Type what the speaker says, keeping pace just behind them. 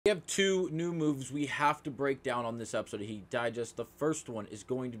We have two new moves we have to break down on this episode of Heat Digest. The first one is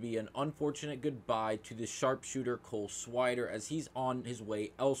going to be an unfortunate goodbye to the sharpshooter Cole Swider as he's on his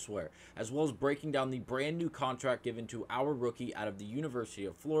way elsewhere, as well as breaking down the brand new contract given to our rookie out of the University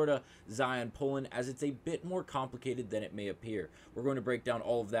of Florida, Zyon Pullin, as it's a bit more complicated than it may appear. We're going to break down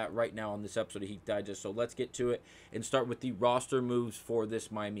all of that right now on this episode of Heat Digest, so let's get to it and start with the roster moves for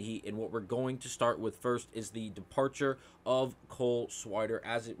this Miami Heat. And what we're going to start with first is the departure of Cole Swider,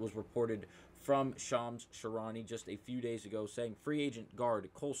 as it was reported from Shams Charania just a few days ago, saying free agent guard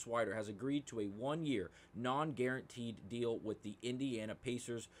Cole Swider has agreed to a one-year, non-guaranteed deal with the Indiana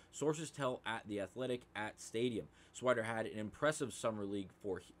Pacers, sources tell at The Athletic at Stadium. Swider had an impressive summer league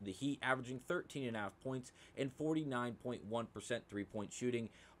for the Heat, averaging 13.5 points and 49.1% three-point shooting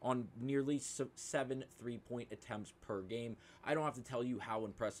on nearly 7 three-point attempts per game. I don't have to tell you how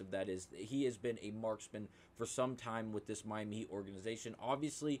impressive that is. He has been a marksman for some time with this Miami Heat organization.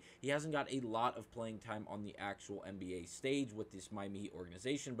 Obviously, he hasn't got a lot of playing time on the actual NBA stage with this Miami Heat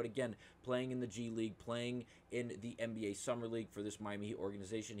organization, but again, playing in the G League, playing in the NBA Summer League for this Miami Heat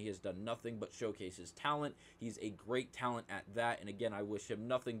organization, he has done nothing but showcase his talent. He's a great talent at that, and again, I wish him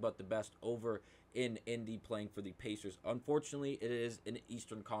nothing but the best over in Indy playing for the Pacers. Unfortunately, it is an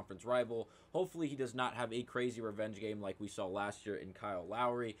Eastern Conference rival. Hopefully, he does not have a crazy revenge game like we saw last year in Kyle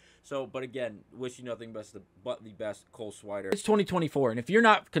Lowry. So, but again, wish you nothing but the best, Cole Swider. It's 2024, and if you're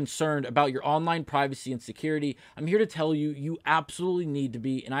not concerned about your online privacy and security, I'm here to tell you, you absolutely need to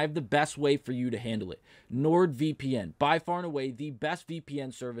be, and I have the best way for you to handle it. NordVPN, by far and away the best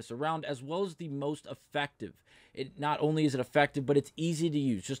VPN service around, as well as the most effective. It not only is it effective, but it's easy to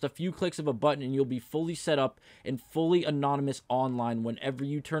use. Just a few clicks of a button and you'll be fully set up and fully anonymous online whenever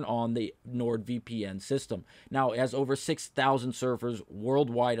you turn on the NordVPN system. Now, it has over 6,000 servers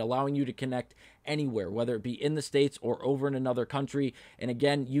worldwide, allowing you to connect anywhere, whether it be in the States or over in another country. And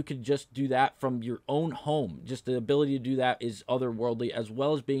again, you could just do that from your own home. Just the ability to do that is otherworldly, as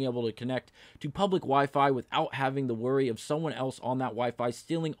well as being able to connect to public Wi-Fi without having the worry of someone else on that Wi-Fi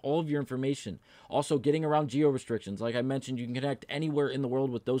stealing all of your information. Also, getting around geo restrictions. Like I mentioned, you can connect anywhere in the world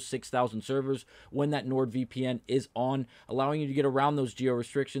with those 6,000 servers when that NordVPN is on, allowing you to get around those geo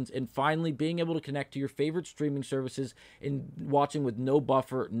restrictions. And finally, being able to connect to your favorite streaming services and watching with no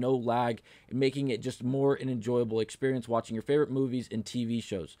buffer, no lag, and making it just more an enjoyable experience watching your favorite movies and TV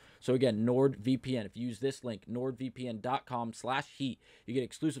shows. So again, NordVPN. If you use this link, nordvpn.com/heat, you get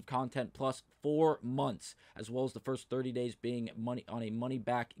exclusive content plus 4 months, as well as the first 30 days being money on a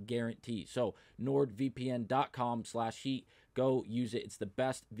money-back guarantee. So nordvpn.com/heat. Go use it. It's the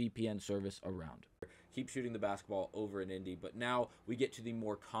best VPN service around. Keep shooting the basketball over in Indy, but now we get to the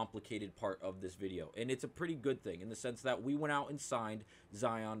more complicated part of this video, and it's a pretty good thing in the sense that we went out and signed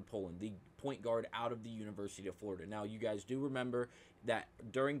Zyon Pullin, the point guard out of the University of Florida. Now, you guys do remember that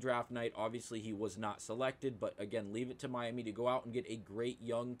during draft night, obviously he was not selected, but again, leave it to Miami to go out and get a great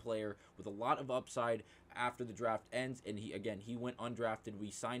young player with a lot of upside after the draft ends. And he went undrafted.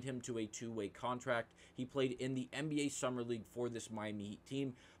 We signed him to a two-way contract. He played in the NBA Summer League for this Miami Heat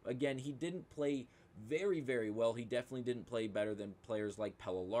team. Again, he didn't play very, very well. He definitely didn't play better than players like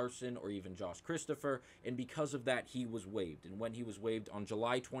Pelle Larsson or even Josh Christopher, and because of that, he was waived. And when he was waived on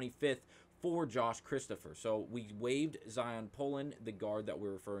July 25th for Josh Christopher. So we waived Zyon Pullin, the guard that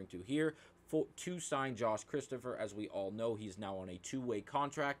we're referring to here, to sign Josh Christopher. As we all know, he's now on a two-way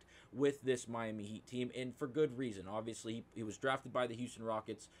contract with this Miami Heat team, and for good reason. Obviously, he was drafted by the Houston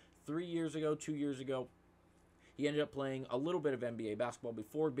Rockets 2 years ago. He ended up playing a little bit of NBA basketball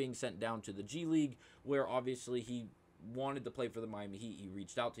before being sent down to the G League, where obviously he wanted to play for the Miami Heat. He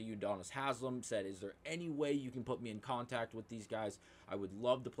reached out to Udonis Haslem, said, is there any way you can put me in contact with these guys? I would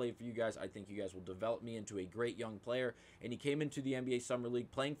love to play for you guys. I think you guys will develop me into a great young player. And he came into the NBA Summer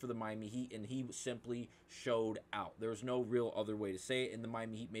League playing for the Miami Heat, and he simply showed out. There was no real other way to say it, and the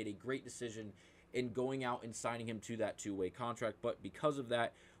Miami Heat made a great decision in going out and signing him to that two-way contract. But because of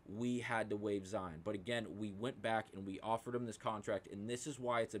that, we had to waive Zyon. But again, we went back and we offered him this contract, and this is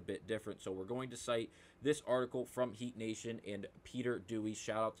why it's a bit different. So we're going to cite this article from Heat Nation and Peter Dewey.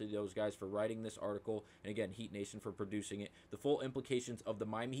 Shout out to those guys for writing this article, and again, Heat Nation for producing it. The full implications of the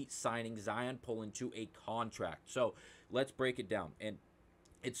Miami Heat signing Zyon Pullin to a contract. So let's break it down. And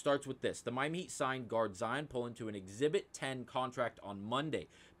it starts with this. The Miami Heat signed guard Zyon Pullin to an Exhibit 10 contract on Monday,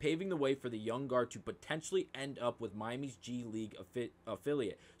 paving the way for the young guard to potentially end up with Miami's G League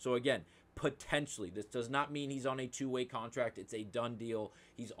affiliate. So again, potentially. This does not mean he's on a two-way contract. It's a done deal.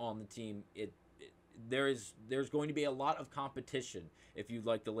 He's on the team. there's going to be a lot of competition, if you'd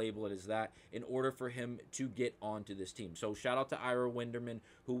like to label it as that, in order for him to get onto this team. So shout out to Ira Winderman,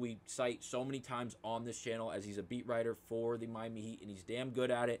 who we cite so many times on this channel as he's a beat writer for the Miami Heat, and he's damn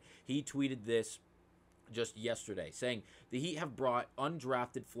good at it. He tweeted this just yesterday, saying the Heat have brought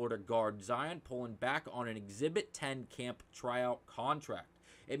undrafted Florida guard Zyon Pullin back on an Exhibit 10 camp tryout contract.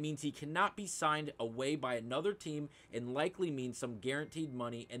 It means he cannot be signed away by another team and likely means some guaranteed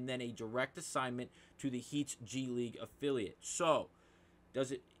money and then a direct assignment to the Heat's G League affiliate. So,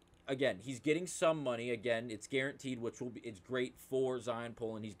 does it, again, he's getting some money. Again, it's guaranteed, which will be, it's great for Zyon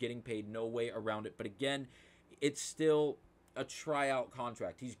Pullin. He's getting paid, no way around it. But again, it's still a tryout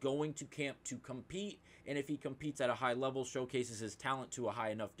contract. He's going to camp to compete, and if he competes at a high level, showcases his talent to a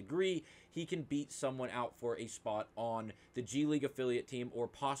high enough degree, he can beat someone out for a spot on the G League affiliate team or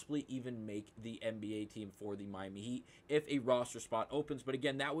possibly even make the NBA team for the Miami Heat if a roster spot opens. But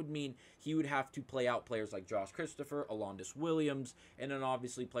again, that would mean he would have to play out players like Josh Christopher, Alondas Williams, and then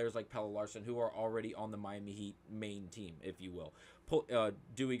obviously players like Pelle Larsson, who are already on the Miami Heat main team, if you will.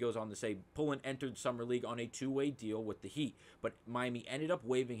 Dewey goes on to say, Pullin entered Summer League on a two-way deal with the Heat, but Miami ended up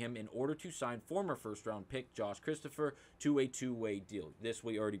waiving him in order to sign former first-round pick Josh Christopher to a two-way deal. This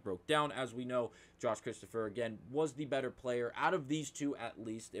we already broke down. As we know, Josh Christopher, again, was the better player out of these two, at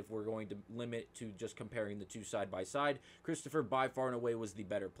least, if we're going to limit to just comparing the two side by side. Christopher, by far and away, was the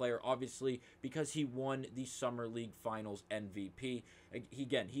better player, obviously, because he won the Summer League Finals MVP.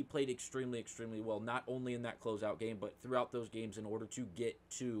 Again, he played extremely, extremely well, not only in that closeout game, but throughout those games in order to get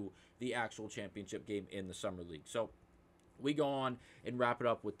to the actual championship game in the Summer League. So we go on and wrap it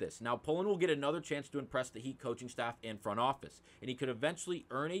up with this. Now, Pullin will get another chance to impress the Heat coaching staff and front office, and he could eventually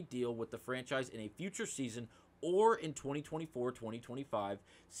earn a deal with the franchise in a future season or in 2024-2025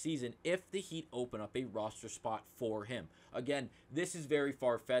 season if the Heat open up a roster spot for him. Again, this is very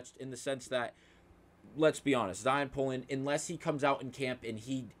far-fetched in the sense that, let's be honest, Zyon Pullin, unless he comes out in camp and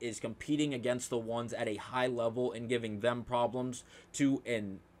he is competing against the ones at a high level and giving them problems to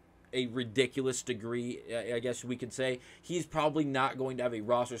a ridiculous degree, I guess we could say, he's probably not going to have a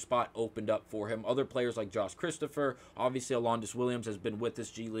roster spot opened up for him. Other players like Josh Christopher, obviously Alondas Williams has been with this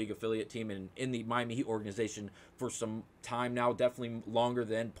G League affiliate team and in the Miami Heat organization for some time now, definitely longer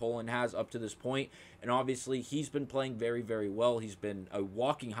than Pullin has up to this point. And obviously he's been playing very, very well. He's been a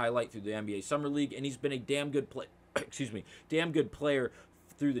walking highlight through the NBA Summer League, and he's been a damn good damn good player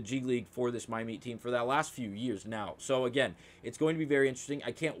through the G League for this Miami team for that last few years now. So again, it's going to be very interesting.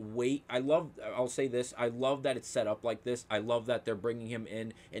 I can't wait. I'll say this, I love that it's set up like this. I love that they're bringing him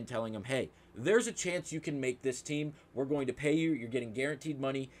in and telling him, hey, there's a chance you can make this team. We're going to pay you. You're getting guaranteed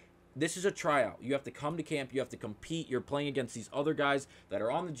money. This is a tryout. You have to come to camp. You have to compete. You're playing against these other guys that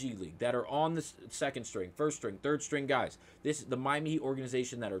are on the G League, that are on the second string, first string, third string guys. This is the Miami Heat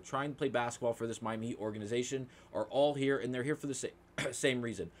organization that are trying to play basketball for this Miami Heat organization are all here, and they're here for the same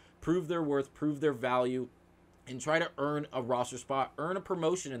reason. Prove their worth, prove their value, and try to earn a roster spot, earn a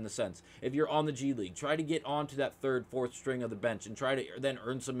promotion in the sense. If you're on the G League, try to get onto that third, fourth string of the bench and try to then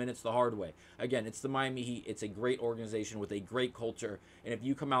earn some minutes the hard way. Again, it's the Miami Heat. It's a great organization with a great culture. And if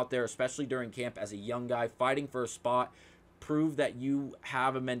you come out there, especially during camp as a young guy fighting for a spot, prove that you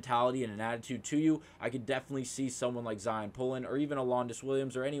have a mentality and an attitude to you, I could definitely see someone like Zyon Pullin or even Alondas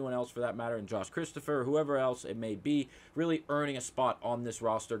Williams or anyone else for that matter, and Josh Christopher or whoever else it may be, really earning a spot on this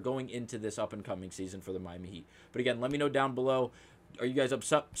roster going into this up-and-coming season for the Miami Heat. But again, let me know down below. Are you guys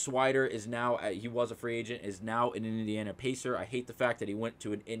upset? Swider is now, he was a free agent, is now an Indiana Pacer. I hate the fact that he went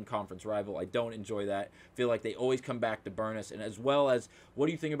to an in-conference rival. I don't enjoy that. Feel like they always come back to burn us. And as well as, what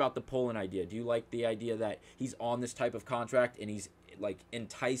do you think about the Pullin idea? Do you like the idea that he's on this type of contract and he's like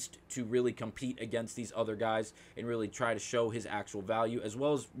enticed to really compete against these other guys and really try to show his actual value, as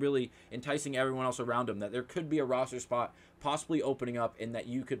well as really enticing everyone else around him that there could be a roster spot possibly opening up and that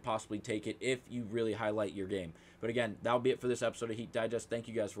you could possibly take it if you really highlight your game? But again, that'll be it for this episode of Heat Digest. Thank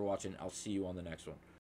you guys for watching. I'll see you on the next one.